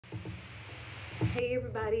Hey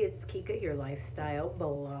everybody, it's Kika, your lifestyle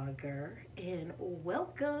blogger, and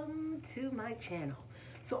welcome to my channel.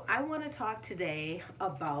 So I want to talk today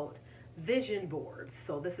about vision boards.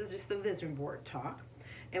 So this is just a vision board talk.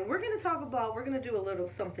 And we're going to do a little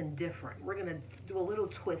something different. We're going to do a little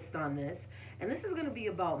twist on this. And this is going to be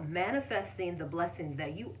about manifesting the blessings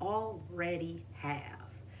that you already have.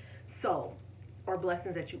 So, or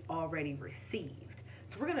blessings that you already received.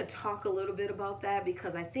 So we're going to talk a little bit about that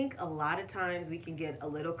because I think a lot of times we can get a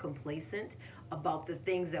little complacent about the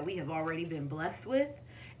things that we have already been blessed with.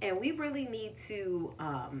 And we really need to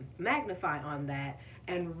magnify on that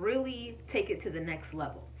and really take it to the next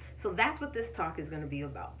level. So that's what this talk is going to be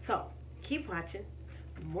about. So keep watching.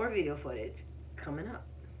 More video footage coming up.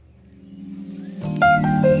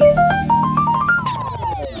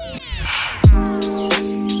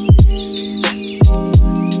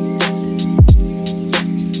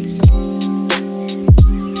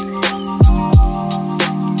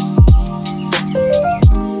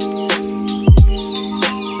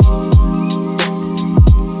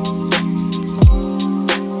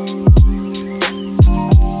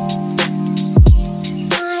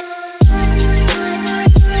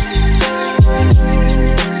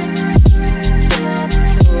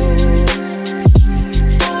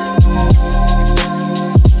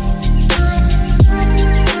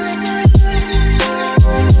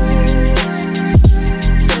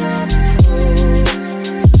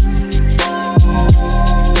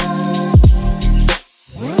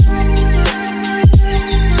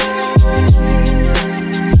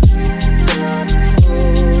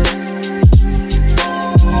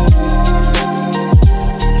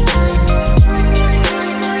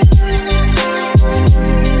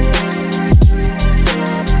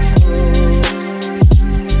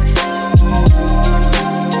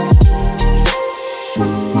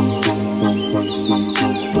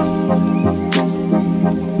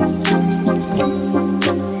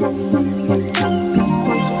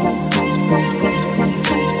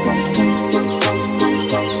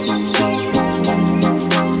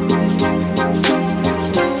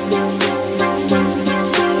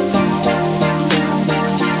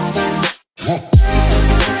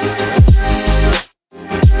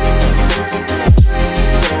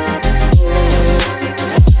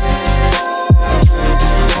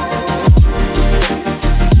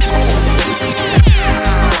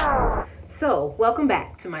 So, welcome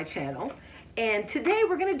back to my channel. And today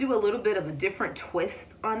we're going to do a little bit of a different twist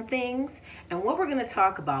on things. And what we're going to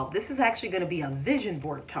talk about, this is actually going to be a vision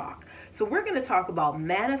board talk. So we're going to talk about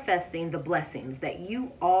manifesting the blessings that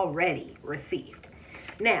you already received.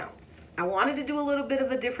 Now, I wanted to do a little bit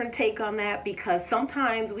of a different take on that because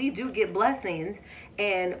sometimes we do get blessings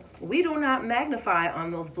and we do not magnify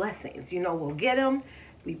on those blessings. You know, we'll get them,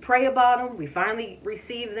 we pray about them, we finally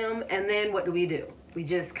receive them, and then what do? We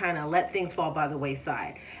just kind of let things fall by the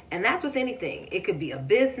wayside. And that's with anything. It could be a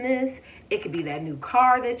business. It could be that new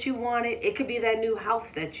car that you wanted. It could be that new house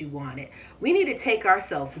that you wanted. We need to take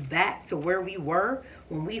ourselves back to where we were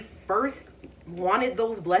when we first wanted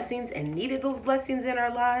those blessings and needed those blessings in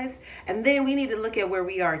our lives. And then we need to look at where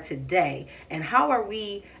we are today and how are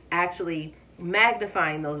we actually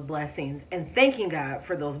magnifying those blessings and thanking God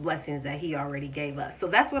for those blessings that He already gave us. So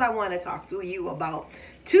that's what I want to talk to you about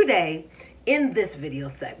today in this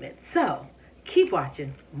video segment. So keep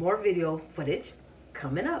watching. More video footage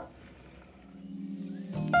coming up.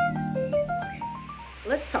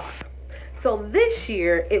 Let's talk. So this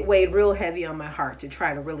year it weighed real heavy on my heart to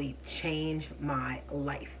try to really change my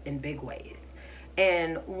life in big ways.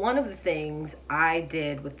 And one of the things I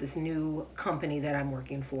did with this new company that I'm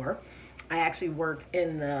working for, I actually work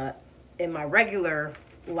in my regular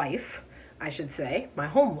life, I should say, my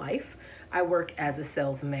home life. I work as a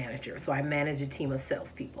sales manager, so I manage a team of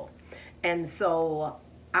salespeople. And so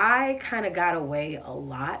I kind of got away a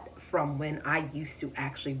lot from when I used to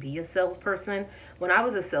actually be a salesperson. When I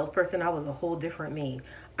was a salesperson, I was a whole different me.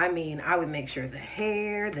 I mean, I would make sure the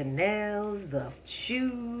hair, the nails, the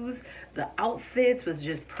shoes, the outfits was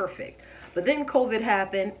just perfect. But then COVID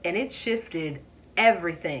happened and it shifted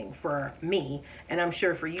everything for me, and I'm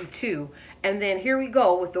sure for you too. And then here we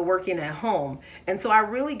go with the working at home. And so I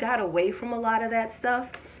really got away from a lot of that stuff.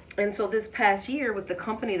 And so this past year with the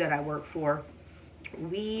company that I work for,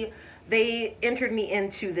 they entered me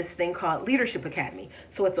into this thing called Leadership Academy.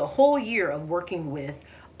 So it's a whole year of working with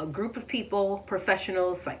a group of people,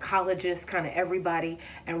 professionals, psychologists, kind of everybody,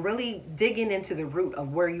 and really digging into the root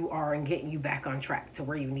of where you are and getting you back on track to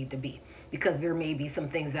where you need to be. Because there may be some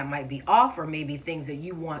things that might be off, or maybe things that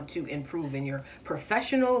you want to improve in your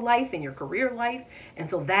professional life, in your career life. And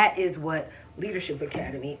so that is what Leadership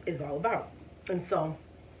Academy is all about. And so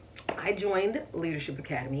I joined Leadership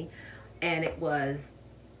Academy, and it was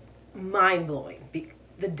mind-blowing,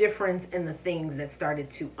 the difference in the things that started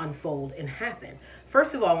to unfold and happen.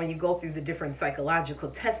 First of all, when you go through the different psychological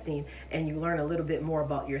testing and you learn a little bit more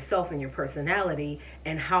about yourself and your personality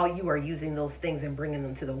and how you are using those things and bringing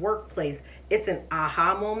them to the workplace, it's an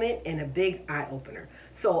aha moment and a big eye-opener.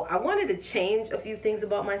 So I wanted to change a few things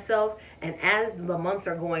about myself, and as the months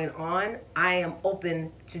are going on, I am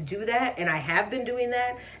open to do that, and I have been doing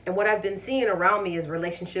that. And what I've been seeing around me is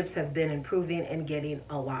relationships have been improving and getting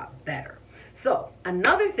a lot better. So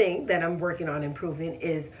another thing that I'm working on improving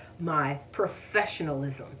is my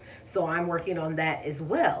professionalism. So I'm working on that as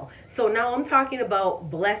well. So now I'm talking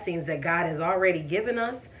about blessings that God has already given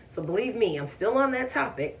us. So believe me, I'm still on that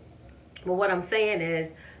topic. But what I'm saying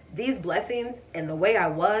is these blessings and the way I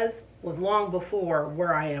was long before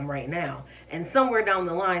where I am right now. And somewhere down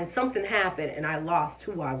the line, something happened and I lost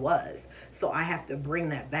who I was. So I have to bring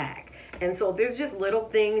that back. And so there's just little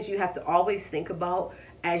things you have to always think about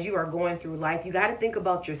as you are going through life. You got to think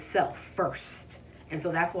about yourself first. And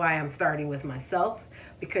so that's why I'm starting with myself,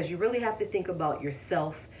 because you really have to think about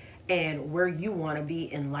yourself and where you want to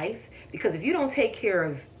be in life. Because if you don't take care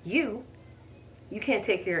of you, you can't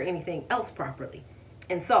take care of anything else properly.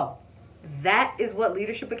 And so that is what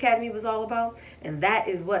Leadership Academy was all about. And that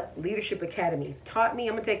is what Leadership Academy taught me.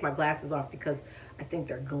 I'm going to take my glasses off because I think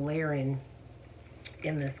they're glaring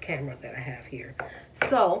in this camera that I have here.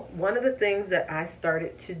 So one of the things that I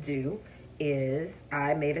started to do is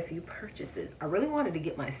I made a few purchases. I really wanted to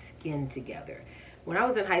get my skin together. When I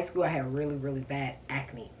was in high school, I had really, really bad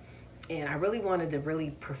acne. And I really wanted to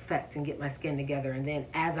really perfect and get my skin together. And then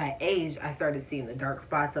as I aged, I started seeing the dark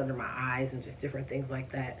spots under my eyes and just different things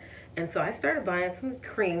like that. And so I started buying some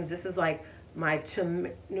creams. This is like my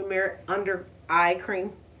turmeric under eye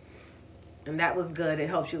cream. And that was good. It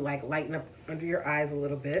helps you like lighten up under your eyes a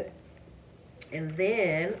little bit. And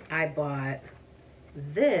then I bought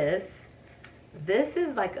this. This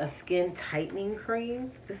is like a skin tightening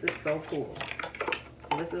cream. This is so cool.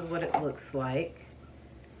 So this is what it looks like.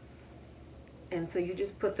 And so you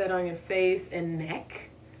just put that on your face and neck,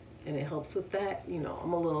 and it helps with that. You know,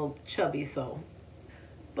 I'm a little chubby,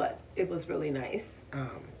 but it was really nice. So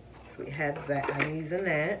we had that. I'm using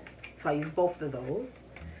that. So I use both of those.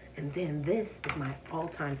 And then this is my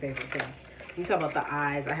all-time favorite thing. You talk about the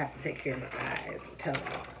eyes. I have to take care of my eyes. I'm telling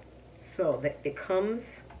you. So it comes,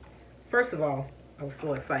 first of all, I was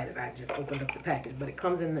so excited. I just opened up the package, but it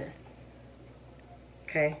comes in this.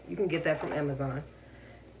 Okay? You can get that from Amazon.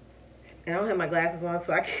 And I don't have my glasses on,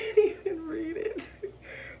 so I can't even read it.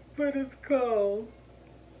 But it's called,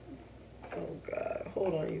 oh God,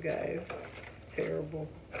 hold on, you guys. It's terrible.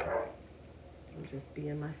 I'm just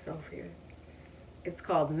being myself here. It's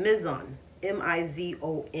called Mizon,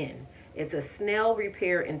 M-I-Z-O-N. It's a Snail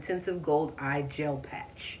Repair Intensive Gold Eye Gel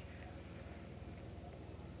Patch.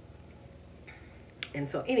 And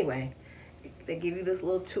so anyway, they give you this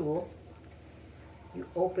little tool. You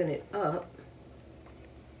open it up.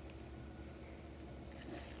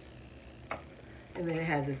 And then it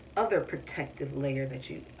has this other protective layer that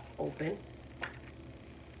you open.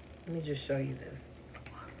 Let me just show you this.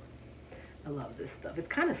 I love this stuff. It's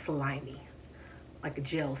kind of slimy, like a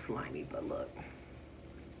gel slimy, but look.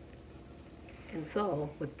 And so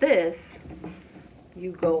with this,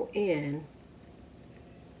 you go in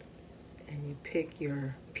and you pick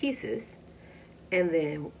your pieces, and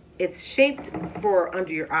then it's shaped for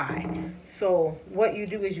under your eye. So what you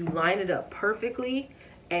do is you line it up perfectly,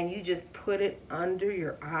 and you just put it under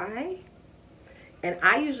your eye. And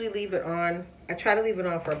I usually leave it on, I try to leave it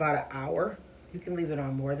on for about an hour. You can leave it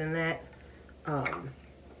on more than that.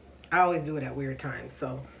 I always do it at weird times,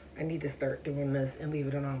 so I need to start doing this and leave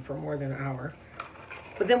it on for more than an hour.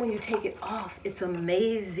 But then when you take it off, it's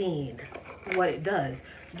amazing what it does.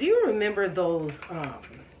 Do you remember those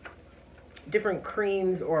different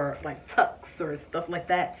creams or like Tucks or stuff like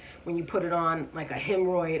that, when you put it on like a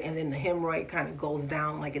hemorrhoid, and then the hemorrhoid kind of goes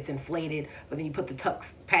down like it's inflated, but then you put the Tucks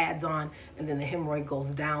pads on and then the hemorrhoid goes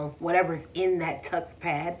down? Whatever's in that Tucks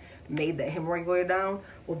pad made that hemorrhoid go down.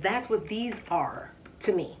 Well, that's what these are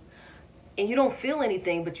to me. And you don't feel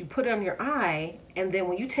anything, but you put it on your eye, and then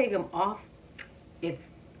when you take them off, it's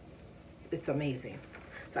amazing.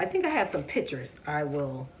 So I think I have some pictures I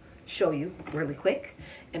will show you really quick,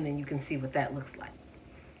 and then you can see what that looks like.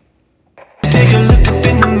 Take a look up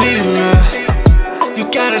in the mirror. You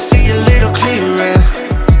gotta see a little clearer.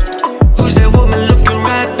 Who's that woman looking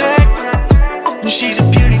right back? And she's a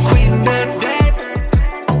beauty queen, bad.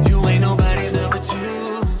 You ain't nobody's number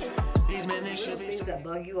two. These men, they should be. Things that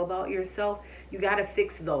bug you about yourself, You got to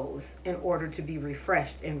fix those in order to be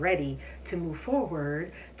refreshed and ready to move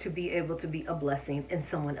forward, to be able to be a blessing in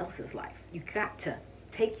someone else's life. You got to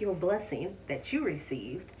take your blessing that you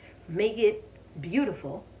received, make it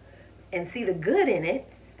beautiful, and see the good in it,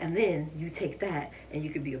 and then you take that and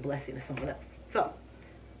you could be a blessing to someone else. So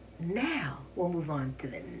now we'll move on to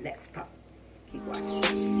the next part. Keep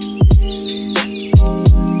watching.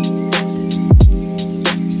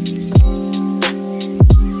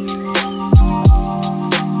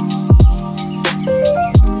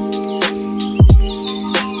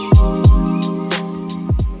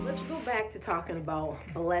 Let's go back to talking about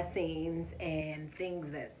blessings and things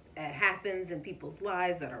that happens in people's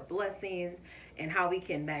lives that are blessings and how we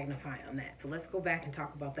can magnify on that. So let's go back and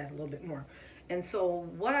talk about that a little bit more. And so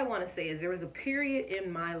what I want to say is there was a period in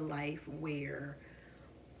my life where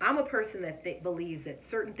I'm a person that believes that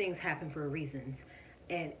certain things happen for reasons,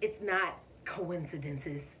 and it's not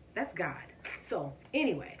coincidences. That's God. So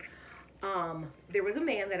anyway, there was a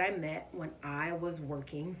man that I met when I was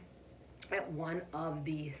working at one of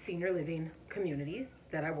the senior living communities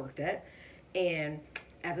that I worked at, and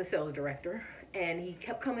as a sales director, and he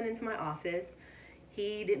kept coming into my office.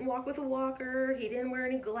 He didn't walk with a walker. He didn't wear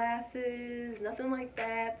any glasses, nothing like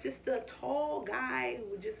that. Just a tall guy who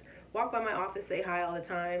would just walk by my office, say hi all the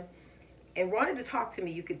time, and wanted to talk to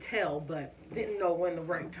me, you could tell, but didn't know when the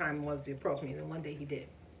right time was to approach me. And then one day he did.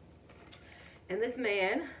 And this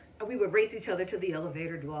man, we would race each other to the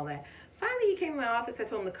elevator, do all that. Finally, he came to my office. I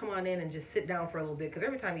told him to come on in and just sit down for a little bit, because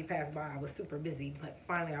every time he passed by, I was super busy. But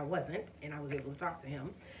finally, I wasn't, and I was able to talk to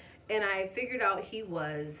him. And I figured out he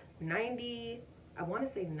was 90, I want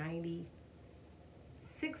to say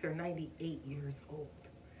 96 or 98 years old.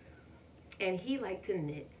 And he liked to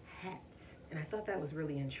knit hats. And I thought that was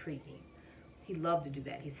really intriguing. He loved to do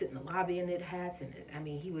that. He'd sit in the lobby and knit hats. And I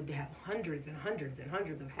mean, he would have hundreds and hundreds and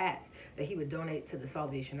hundreds of hats that he would donate to the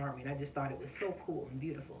Salvation Army. And I just thought it was so cool and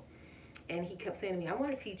beautiful. And he kept saying to me, I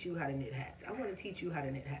want to teach you how to knit hats. I want to teach you how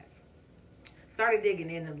to knit hats. Started digging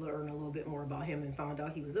in and learning a little bit more about him and found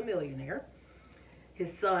out he was a millionaire. His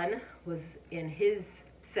son was in his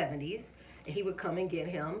 70s, and he would come and get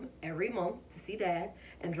him every month to see Dad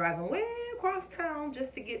and drive him way across town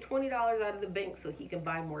just to get $20 out of the bank so he can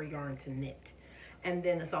buy more yarn to knit. And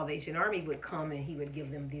then the Salvation Army would come and he would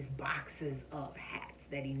give them these boxes of hats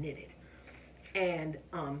that he knitted. And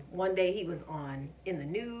one day he was in the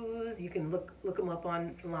news. You can look him up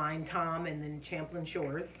online, Tom, and then Champlain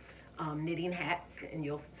Shores, knitting hats, and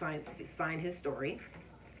you'll find his story.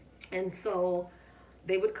 And so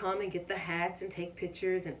they would come and get the hats and take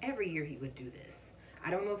pictures, and every year he would do this. I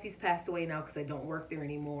don't know if he's passed away now because I don't work there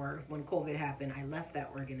anymore. When COVID happened, I left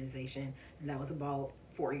that organization, and that was about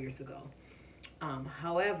 4 years ago.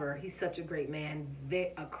 However, he's such a great man,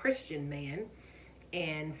 a Christian man,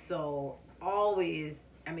 and so always,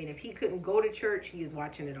 I mean, if he couldn't go to church, he was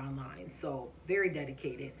watching it online. So very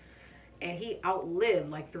dedicated. And he outlived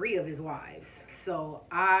like 3 of his wives. So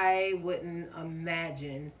I wouldn't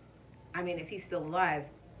imagine, I mean, if he's still alive,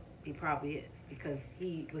 he probably is, because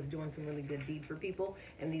he was doing some really good deeds for people.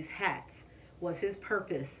 And these hats was his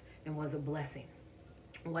purpose and was a blessing.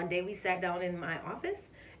 One day we sat down in my office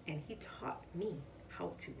and he taught me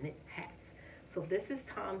how to knit hats. So this is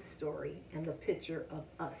Tom's story and the picture of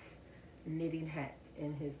us knitting hats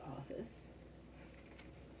in his office.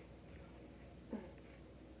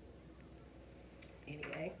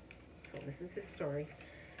 Anyway, so this is his story,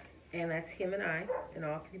 and that's him and I in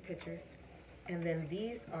all 3 pictures. And then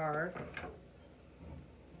these are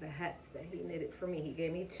the hats that he knitted for me. He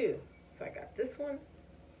gave me 2, so I got this one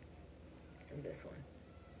and this one.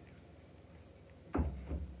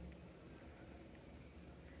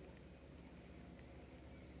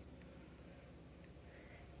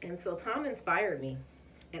 And so Tom inspired me,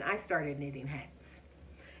 and I started knitting hats.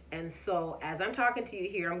 And so as I'm talking to you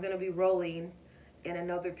here, I'm going to be rolling in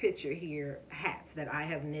another picture here hats that I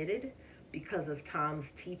have knitted because of Tom's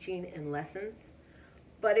teaching and lessons.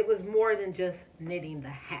 But it was more than just knitting the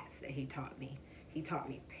hats that he taught me. He taught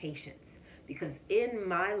me patience, because in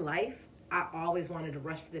my life, I always wanted to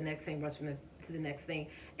rush to the next thing, to the next thing.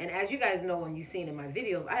 And as you guys know, and you've seen in my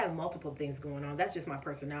videos, I have multiple things going on. That's just my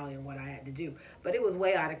personality and what I had to do. But it was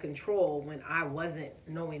way out of control when I wasn't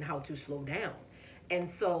knowing how to slow down.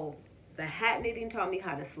 And so the hat knitting taught me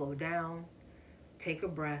how to slow down, take a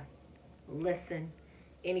breath, listen,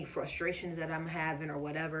 any frustrations that I'm having or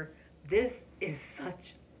whatever. This is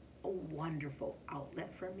such a wonderful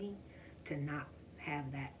outlet for me to not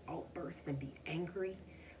have that outburst and be angry,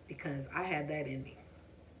 because I had that in me.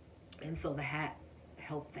 And so the hat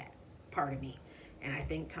helped that part of me. And I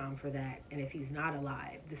thank Tom for that. And if he's not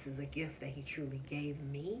alive, this is a gift that he truly gave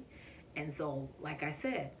me. And so, like I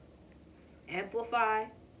said, amplify,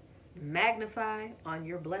 magnify on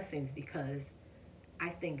your blessings, because I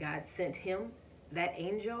think God sent him, that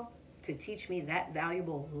angel, to teach me that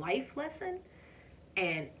valuable life lesson.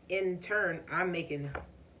 And in turn, I'm making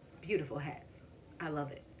beautiful hats. I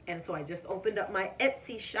love it. And so I just opened up my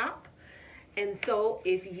Etsy shop. And so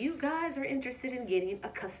if you guys are interested in getting a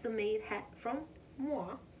custom made hat from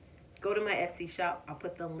moi, go to my Etsy shop. I'll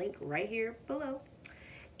put the link right here below.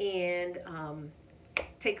 And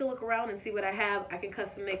take a look around and see what I have. I can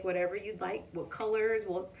custom make whatever you'd like. What colors,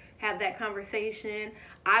 we'll have that conversation.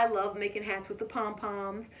 I love making hats with the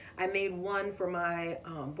pom-poms. I made one for my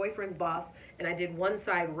boyfriend's boss, and I did one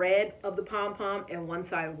side red of the pom-pom and one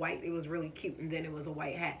side white. It was really cute, and then it was a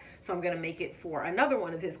white hat. So I'm gonna make it for another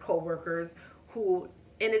one of his co-workers who,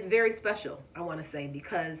 and it's very special, I wanna say,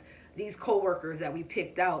 because these co-workers that we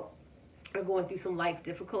picked out are going through some life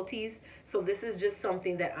difficulties. So this is just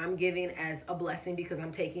something that I'm giving as a blessing, because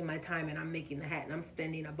I'm taking my time and I'm making the hat, and I'm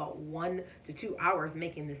spending about 1 to 2 hours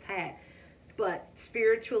making this hat. But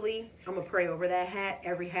spiritually, I'm gonna pray over that hat,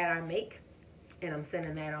 every hat I make, and I'm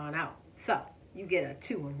sending that on out. So you get a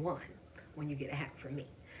 2-in-1 when you get a hat from me.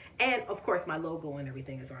 And of course my logo and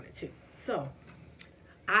everything is on it too. So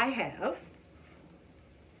I have,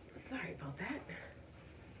 sorry about that,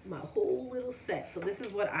 my whole little set. So this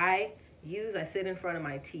is what I use. I sit in front of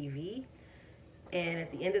my TV, and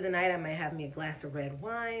at the end of the night I might have me a glass of red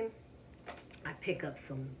wine. I pick up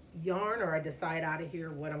some yarn, or I decide out of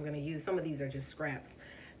here what I'm going to use. Some of these are just scraps.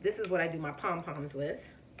 This is what I do my pom-poms with.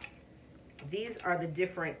 These are the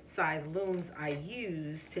different size looms I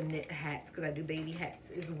use to knit hats, because I do baby hats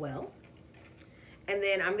as well. And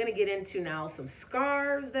then I'm going to get into now some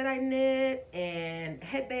scarves that I knit, and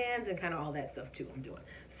headbands, and kind of all that stuff too I'm doing.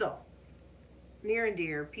 So near and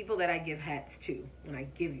dear, people that I give hats to, when I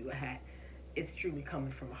give you a hat, it's truly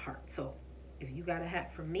coming from a heart. So if you got a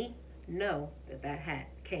hat from me, know that that hat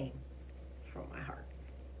came from my heart.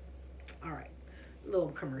 All right, little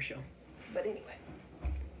commercial. But anyway,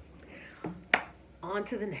 on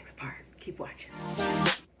to the next part. Keep watching.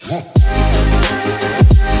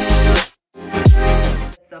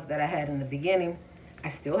 Stuff that I had in the beginning, I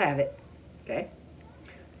still have it, okay?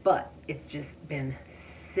 But it's just been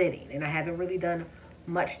sitting, and I haven't really done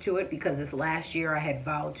much to it, because this last year I had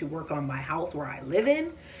vowed to work on my house where I live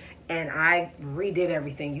in, and I redid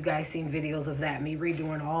everything. You guys seen videos of that, me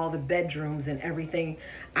redoing all the bedrooms and everything.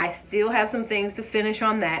 I still have some things to finish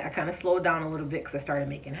on that. I kind of slowed down a little bit because I started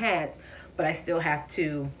making hats, but I still have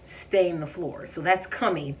to stain the floor. So that's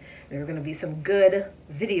coming. There's going to be some good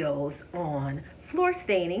videos on floor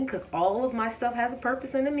staining, because all of my stuff has a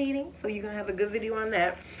purpose in the meeting. So you're going to have a good video on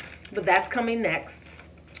that. But that's coming next.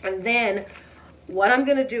 And then what I'm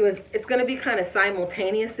going to do is, it's going to be kind of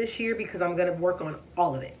simultaneous this year, because I'm going to work on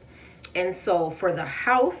all of it. And so for the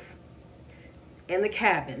house and the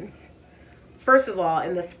cabins, first of all,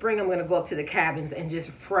 in the spring, I'm going to go up to the cabins and just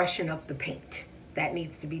freshen up the paint. That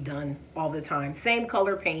needs to be done all the time. Same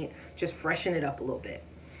color paint, just freshen it up a little bit.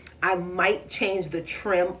 I might change the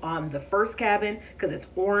trim on the first cabin, because it's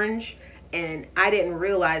orange, and I didn't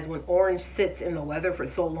realize when orange sits in the weather for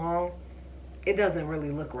so long, it doesn't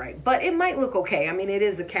really look right. But it might look okay. I mean, it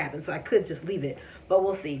is a cabin, so I could just leave it, but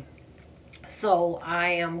we'll see. So I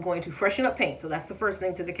am going to freshen up paint. So that's the first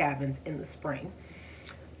thing to the cabins in the spring.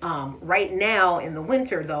 Right now in the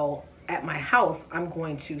winter, though, at my house, I'm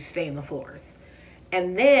going to stain the floors.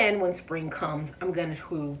 And then when spring comes, I'm going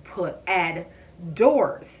to add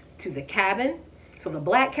doors to the cabin. So the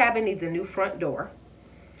black cabin needs a new front door.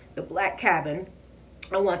 The black cabin,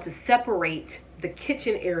 I want to separate the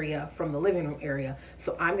kitchen area from the living room area.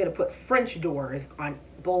 So I'm going to put French doors on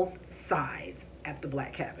both sides at the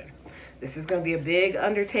black cabin. This is going to be a big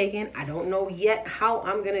undertaking. I don't know yet how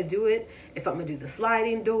I'm going to do it. If I'm going to do the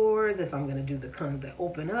sliding doors, if I'm going to do the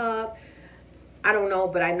open up. I don't know,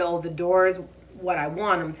 but I know the doors, what I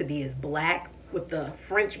want them to be is black with the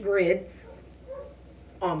French grids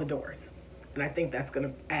on the doors. And I think that's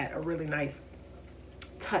going to add a really nice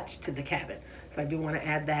touch to the cabin. So I do want to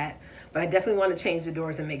add that. But I definitely want to change the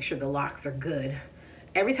doors and make sure the locks are good.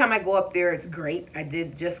 Every time I go up there, it's great. I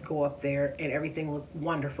did just go up there and everything looked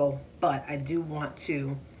wonderful. But I do want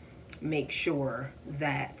to make sure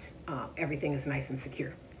that everything is nice and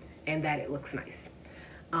secure and that it looks nice.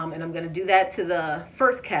 And I'm going to do that to the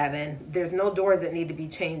first cabin. There's no doors that need to be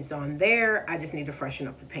changed on there. I just need to freshen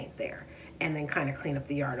up the paint there and then kind of clean up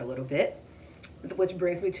the yard a little bit. Which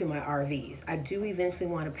brings me to my RVs. I do eventually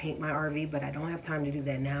want to paint my RV, but I don't have time to do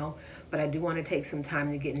that now. But I do want to take some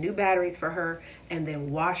time to get new batteries for her and then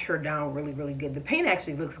wash her down really, really good. The paint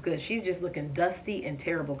actually looks good. She's just looking dusty and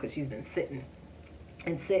terrible because she's been sitting.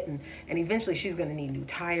 and sit, and eventually she's going to need new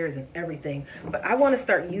tires and everything. But I want to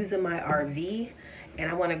start using my RV, and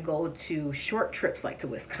I want to go to short trips like to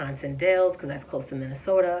Wisconsin Dells, because that's close to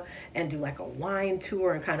Minnesota, and do like a wine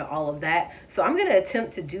tour and kind of all of that. So I'm going to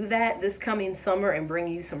attempt to do that this coming summer and bring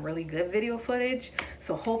you some really good video footage.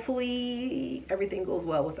 So hopefully everything goes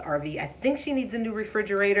well with the RV. I think she needs a new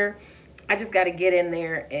refrigerator. I just got to get in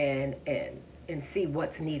there and see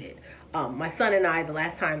what's needed. My son and I, the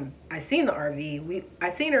last time I seen the RV,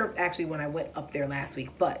 I seen her actually when I went up there last week,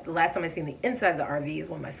 but the last time I seen the inside of the RV is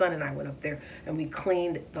when my son and I went up there and we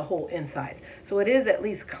cleaned the whole inside. So it is at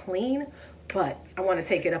least clean, but I want to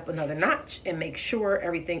take it up another notch and make sure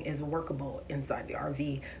everything is workable inside the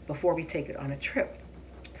RV before we take it on a trip.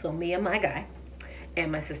 So me and my guy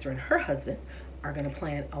and my sister and her husband are going to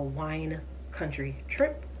plan a wine country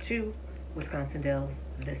trip to Wisconsin Dells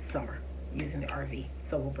this summer using the RV.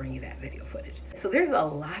 So we'll bring you that video footage. So there's a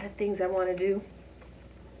lot of things I want to do.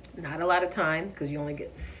 Not a lot of time, because you only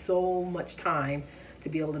get so much time to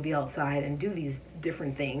be able to be outside and do these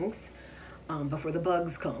different things before the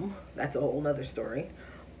bugs come. That's a whole other story.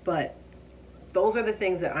 But those are the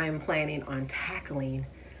things that I am planning on tackling,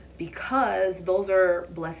 because those are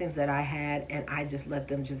blessings that I had and I just let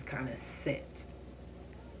them just kind of sit.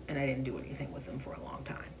 And I didn't do anything with them for a long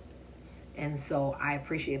time. And so I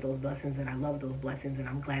appreciate those blessings, and I love those blessings, and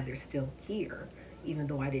I'm glad they're still here, even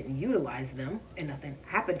though I didn't utilize them and nothing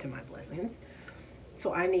happened to my blessings.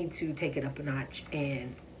 So I need to take it up a notch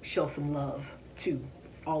and show some love to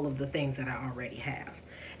all of the things that I already have.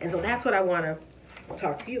 And so that's what I want to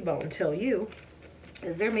talk to you about and tell you,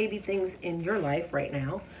 is there may be things in your life right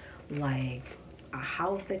now, like a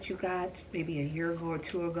house that you got maybe a year ago or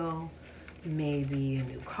two ago, maybe a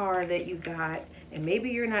new car that you got, and maybe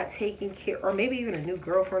you're not taking care, or maybe even a new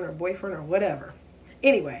girlfriend or boyfriend or whatever.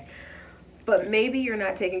 Anyway, but maybe you're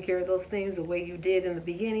not taking care of those things the way you did in the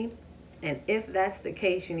beginning. And if that's the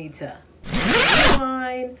case, you need to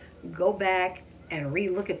rewind, go back and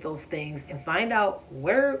re-look at those things and find out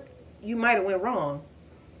where you might have went wrong,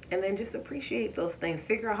 and then just appreciate those things.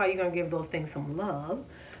 Figure out how you're going to give those things some love,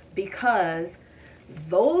 because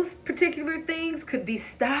those particular things could be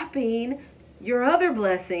stopping your other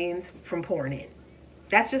blessings from pouring in.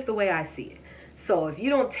 That's just the way I see it. So if you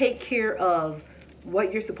don't take care of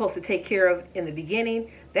what you're supposed to take care of in the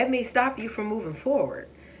beginning, that may stop you from moving forward.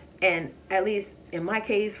 And at least in my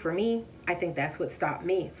case, for me, I think that's what stopped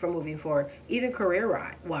me from moving forward, even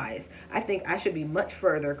career-wise. I think I should be much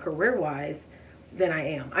further career-wise than I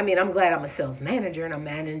am. I mean, I'm glad I'm a sales manager and I'm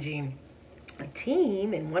managing a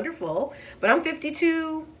team and wonderful, but I'm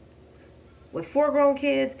 52 with 4 grown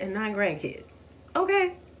kids and 9 grandkids.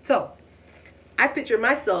 Okay, so I picture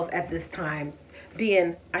myself at this time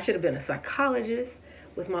being, I should have been a psychologist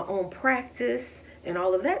with my own practice and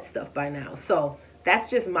all of that stuff by now. So that's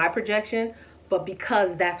just my projection, but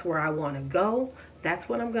because that's where I want to go, that's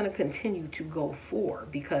what I'm going to continue to go for,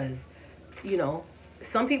 because, you know,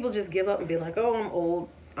 some people just give up and be like, oh, I'm old,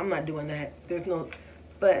 I'm not doing that. There's no,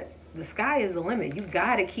 but the sky is the limit. You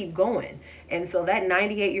got to keep going. And so that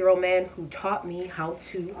 98-year-old man who taught me how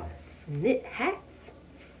to knit hats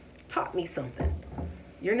taught me something.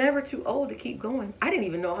 You're never too old to keep going. I didn't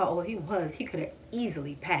even know how old he was. He could have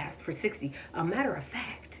easily passed for 60. A matter of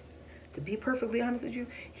fact, to be perfectly honest with you,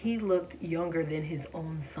 he looked younger than his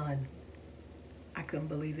own son. I couldn't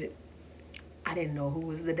believe it. I didn't know who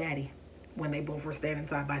was the daddy when they both were standing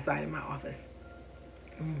side by side in my office.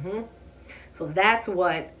 So that's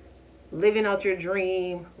what living out your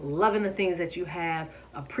dream, loving the things that you have,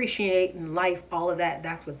 appreciating life, all of that,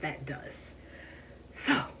 that's what that does.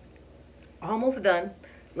 So, almost done.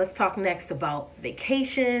 Let's talk next about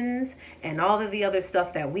vacations and all of the other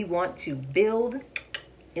stuff that we want to build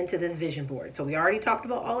into this vision board. So we already talked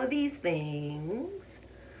about all of these things.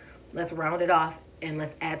 Let's round it off and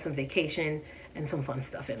let's add some vacation and some fun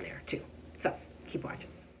stuff in there too. So keep watching.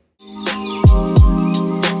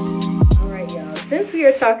 All right, y'all. Since we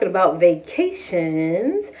are talking about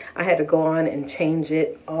vacations, I had to go on and change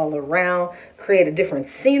it all around, create a different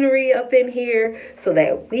scenery up in here so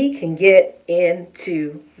that we can get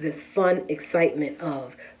into this fun excitement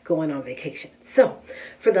of going on vacation. So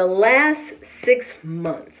for the last 6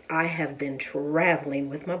 months, I have been traveling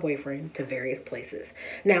with my boyfriend to various places.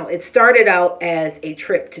 Now, it started out as a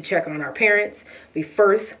trip to check on our parents. We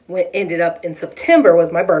first ended up in September,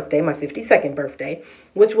 was my birthday, my 52nd birthday,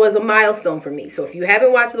 which was a milestone for me. So if you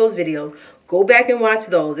haven't watched those videos, go back and watch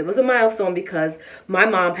those. It was a milestone because my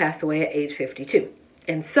mom passed away at age 52.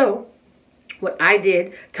 And so what I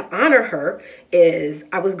did to honor her is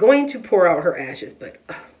I was going to pour out her ashes, but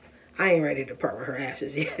I ain't ready to part with her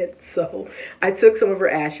ashes yet. So I took some of her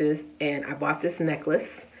ashes and I bought this necklace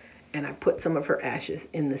and I put some of her ashes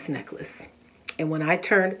in this necklace. And when I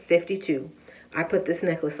turned 52, I put this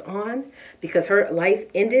necklace on because her life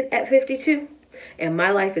ended at 52 and my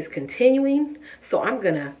life is continuing. So I'm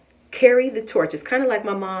going to carry the torch. It's kind of like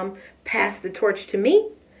my mom passed the torch to me.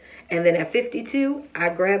 And then at 52, I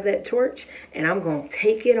grab that torch and I'm going to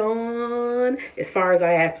take it on as far as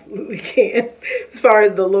I absolutely can, as far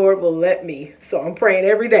as the Lord will let me. So I'm praying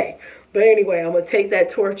every day. But anyway, I'm going to take that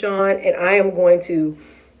torch on and I am going to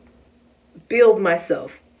build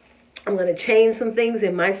myself. I'm going to change some things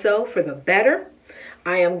in myself for the better.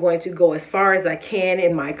 I am going to go as far as I can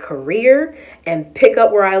in my career and pick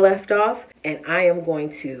up where I left off. And I am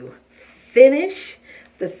going to finish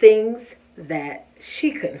the things that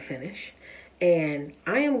she couldn't finish. And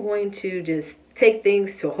I am going to just take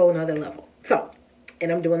things to a whole nother level. So,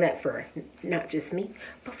 and I'm doing that for not just me,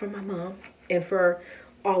 but for my mom and for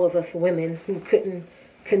all of us women who couldn't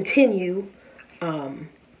continue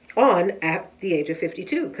on at the age of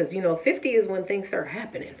 52. Because, you know, 50 is when things start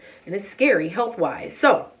happening. And it's scary health-wise.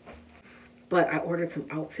 So, but I ordered some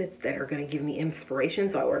outfits that are going to give me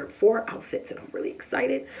inspiration. So I ordered 4 outfits and I'm really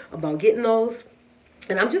excited about getting those.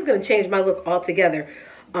 And I'm just going to change my look altogether.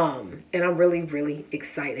 And I'm really, really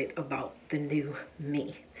excited about the new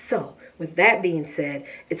me. So with that being said,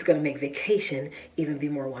 it's going to make vacation even be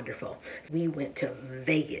more wonderful. We went to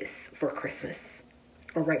Vegas for Christmas,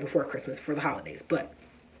 or right before Christmas for the holidays. But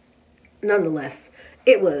nonetheless,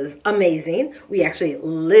 it was amazing. We actually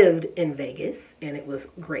lived in Vegas and it was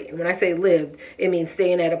great. And when I say lived, it means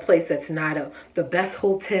staying at a place that's not the best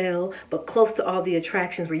hotel, but close to all the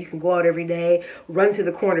attractions where you can go out every day, run to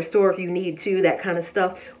the corner store if you need to, that kind of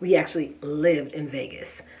stuff. We actually lived in Vegas.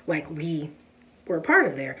 Like we were a part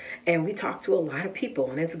of there and we talked to a lot of people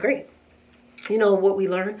and it's great. You know what we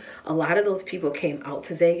learned? A lot of those people came out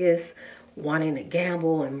to Vegas wanting to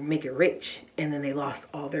gamble and make it rich, and then they lost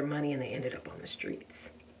all their money and they ended up on the streets.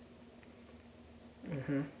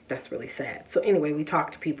 That's really sad. So anyway, we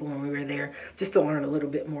talked to people when we were there just to learn a little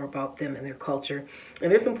bit more about them and their culture. And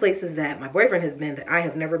there's some places that my boyfriend has been that I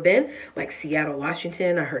have never been, like Seattle,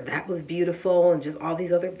 Washington. I heard that was beautiful, and just all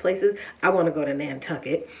these other places. I want to go to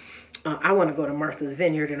Nantucket. I want to go to Martha's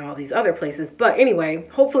Vineyard and all these other places. But anyway,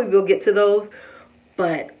 hopefully we'll get to those.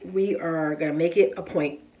 But we are going to make it a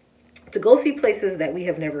point to go see places that we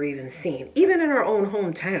have never even seen, even in our own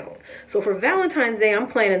hometown. So for Valentine's Day, I'm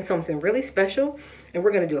planning something really special, and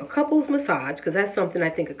we're going to do a couples massage, because that's something I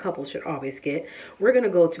think a couple should always get. We're going to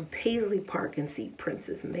go to Paisley Park and see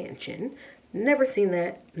Prince's Mansion. Never seen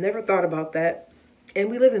that, never thought about that, and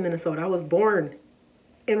we live in Minnesota. I was born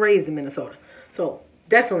and raised in Minnesota, so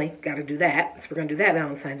definitely got to do that. So we're going to do that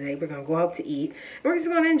Valentine's Day. We're going to go out to eat. And we're just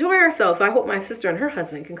going to enjoy ourselves. So I hope my sister and her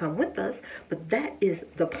husband can come with us. But that is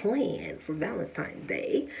the plan for Valentine's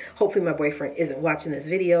Day. Hopefully my boyfriend isn't watching this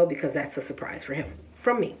video because that's a surprise for him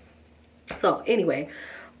from me. So anyway,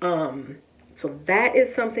 so that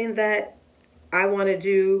is something that I want to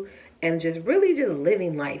do, and just really just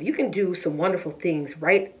living life. You can do some wonderful things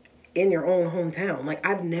right in your own hometown. Like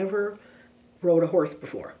I've never rode a horse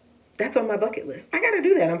before. That's on my bucket list. I got to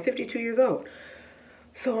do that. I'm 52 years old.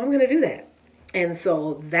 So I'm going to do that. And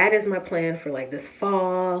so that is my plan for like this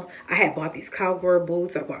fall. I had bought these cowboy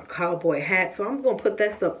boots. I bought a cowboy hat. So I'm going to put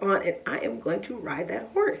that stuff on and I am going to ride that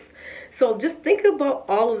horse. So just think about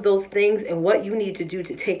all of those things and what you need to do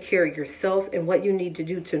to take care of yourself and what you need to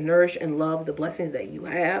do to nourish and love the blessings that you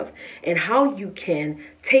have, and how you can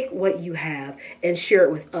take what you have and share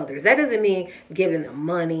it with others. That doesn't mean giving them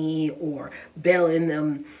money or bailing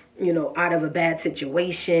them, you know, out of a bad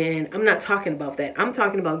situation. I'm not talking about that. I'm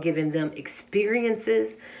talking about giving them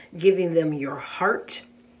experiences, giving them your heart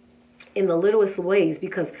in the littlest ways,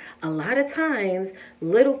 because a lot of times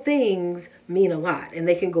little things mean a lot and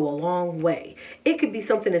they can go a long way. It could be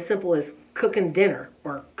something as simple as cooking dinner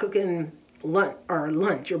or cooking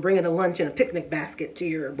lunch or bringing a lunch in a picnic basket to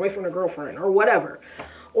your boyfriend or girlfriend or whatever,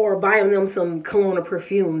 or buying them some cologne or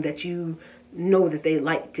perfume that you know that they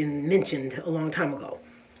liked and mentioned a long time ago.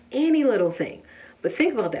 Any little thing. But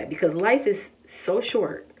think about that, because life is so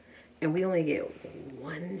short and we only get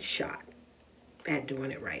one shot at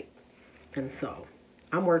doing it right. And so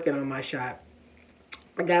I'm working on my shot.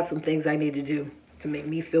 I got some things I need to do to make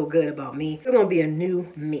me feel good about me. It's going to be a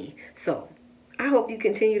new me. So I hope you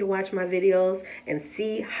continue to watch my videos and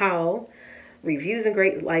see how Reviews and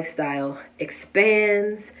Great Lifestyle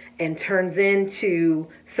expands and turns into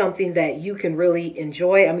something that you can really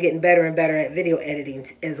enjoy. I'm getting better and better at video editing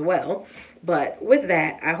as well. But with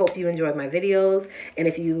that, I hope you enjoyed my videos. And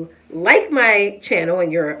if you like my channel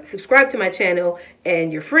and you're subscribed to my channel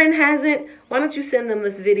and your friend hasn't, why don't you send them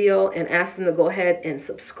this video and ask them to go ahead and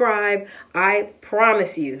subscribe. I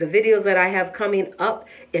promise you, the videos that I have coming up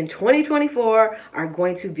in 2024 are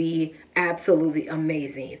going to be absolutely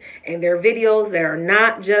amazing. And they're videos that are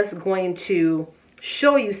not just going to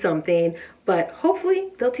show you something, but hopefully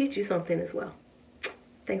they'll teach you something as well.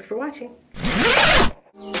 Thanks for watching.